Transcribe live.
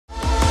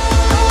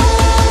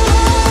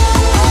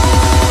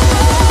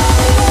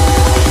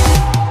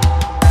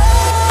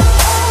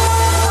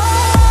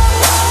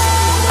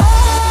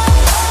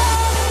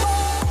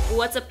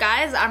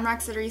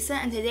Arisa,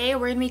 and today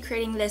we're going to be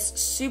creating this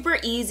super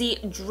easy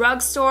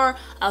drugstore,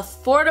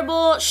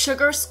 affordable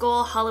sugar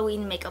skull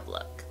Halloween makeup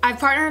look. I've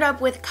partnered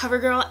up with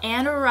COVERGIRL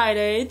and Rite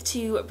Aid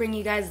to bring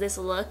you guys this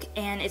look,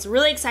 and it's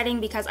really exciting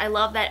because I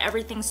love that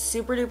everything's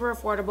super duper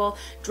affordable,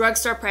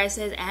 drugstore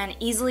prices, and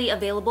easily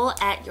available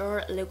at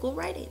your local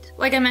Rite Aid.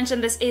 Like I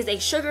mentioned, this is a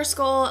sugar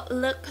skull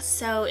look,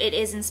 so it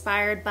is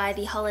inspired by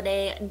the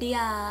holiday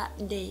Día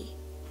De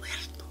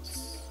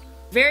Muertos.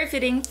 Very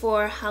fitting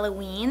for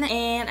Halloween,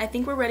 and I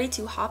think we're ready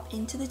to hop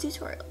into the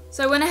tutorial.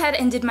 So I went ahead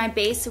and did my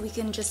base so we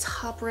can just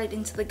hop right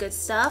into the good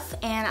stuff,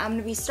 and I'm going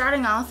to be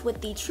starting off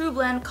with the True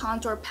Blend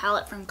Contour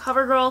Palette from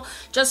COVERGIRL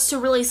just to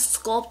really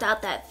sculpt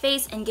out that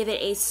face and give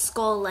it a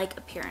skull-like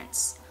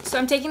appearance. So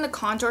I'm taking the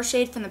contour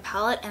shade from the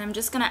palette and I'm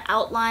just going to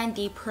outline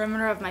the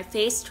perimeter of my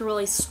face to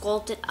really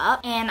sculpt it up.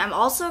 And I'm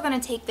also going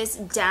to take this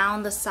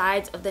down the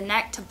sides of the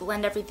neck to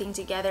blend everything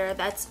together.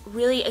 That's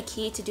really a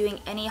key to doing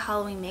any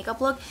Halloween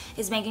makeup look,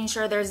 is making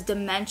sure there's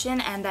dimension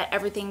and that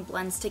everything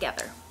blends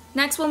together.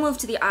 Next, we'll move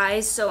to the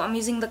eyes. So I'm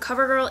using the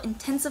COVERGIRL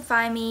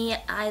Intensify Me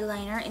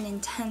eyeliner in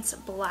Intense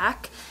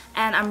Black,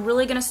 and I'm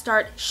really going to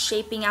start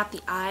shaping out the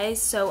eyes.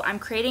 So I'm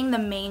creating the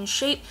main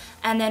shape,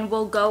 and then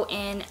we'll go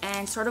in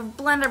and sort of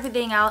blend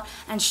everything out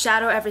and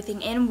shadow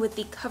everything in with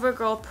the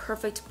COVERGIRL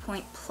Perfect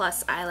Point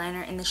Plus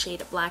eyeliner in the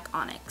shade Black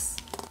Onyx.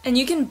 And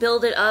you can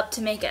build it up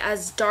to make it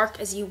as dark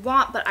as you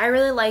want, but I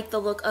really like the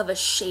look of a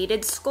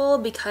shaded skull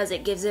because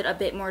it gives it a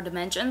bit more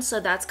dimension, so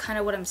that's kind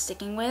of what I'm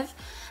sticking with.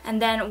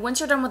 And then once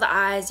you're done with the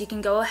eyes, you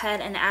can go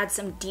ahead and add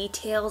some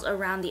details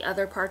around the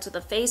other parts of the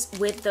face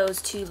with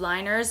those two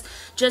liners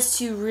just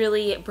to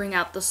really bring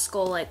out the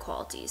skull-like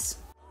qualities.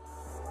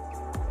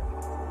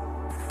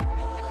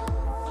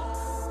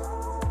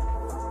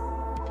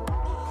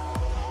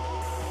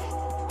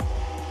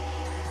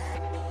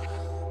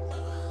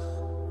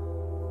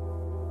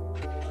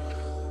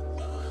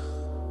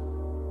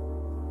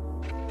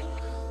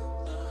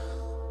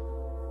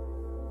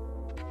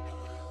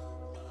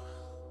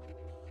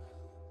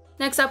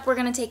 Next up, we're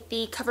going to take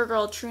the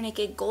COVERGIRL True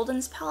Naked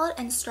Goldens palette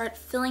and start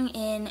filling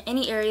in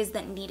any areas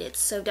that need it.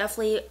 So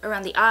definitely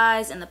around the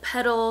eyes and the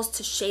petals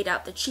to shade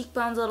out the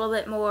cheekbones a little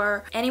bit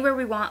more. Anywhere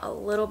we want a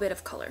little bit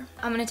of color.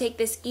 I'm going to take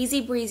this Easy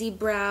Breezy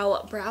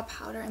brow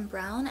powder in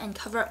brown and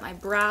cover up my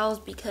brows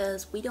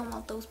because we don't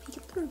want those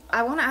peeking through.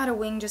 I want to add a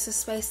wing just to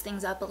spice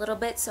things up a little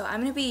bit, so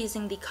I'm going to be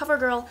using the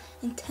COVERGIRL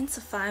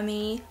Intensify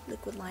Me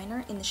liquid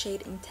liner in the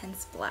shade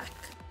Intense Black.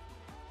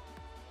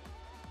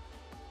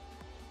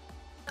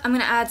 I'm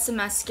going to add some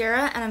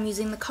mascara, and I'm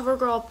using the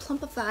COVERGIRL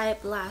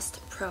Plumpify Blast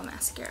Pro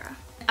Mascara.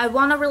 I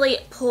want to really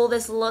pull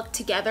this look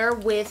together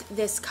with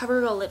this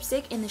COVERGIRL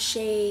lipstick in the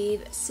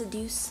shade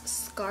Seduce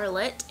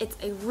Scarlet. It's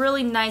a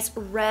really nice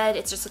red,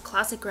 it's just a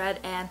classic red,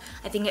 and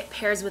I think it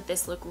pairs with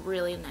this look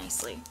really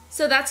nicely.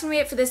 So that's going to be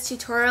it for this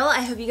tutorial.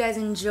 I hope you guys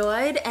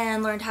enjoyed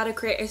and learned how to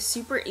create a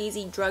super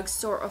easy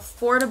drugstore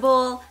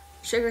affordable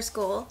sugar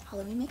skull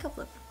Halloween makeup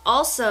look.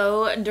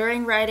 Also,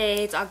 during Rite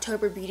Aid's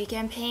October beauty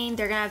campaign,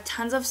 they're gonna have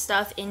tons of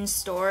stuff in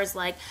stores,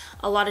 like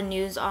a lot of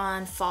news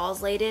on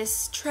fall's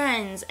latest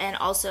trends and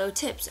also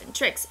tips and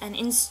tricks and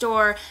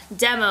in-store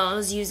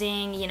demos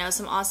using, you know,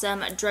 some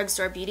awesome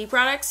drugstore beauty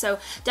products. So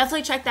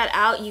definitely check that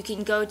out. You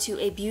can go to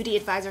a beauty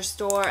advisor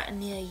store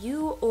near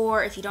you,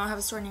 or if you don't have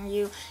a store near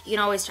you, you can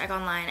always check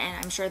online, and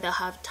I'm sure they'll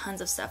have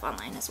tons of stuff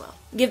online as well.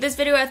 Give this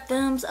video a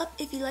thumbs up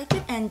if you liked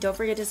it, and don't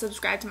forget to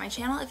subscribe to my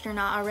channel if you're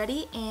not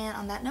already. And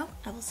on that note,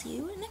 I will see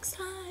you next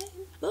time.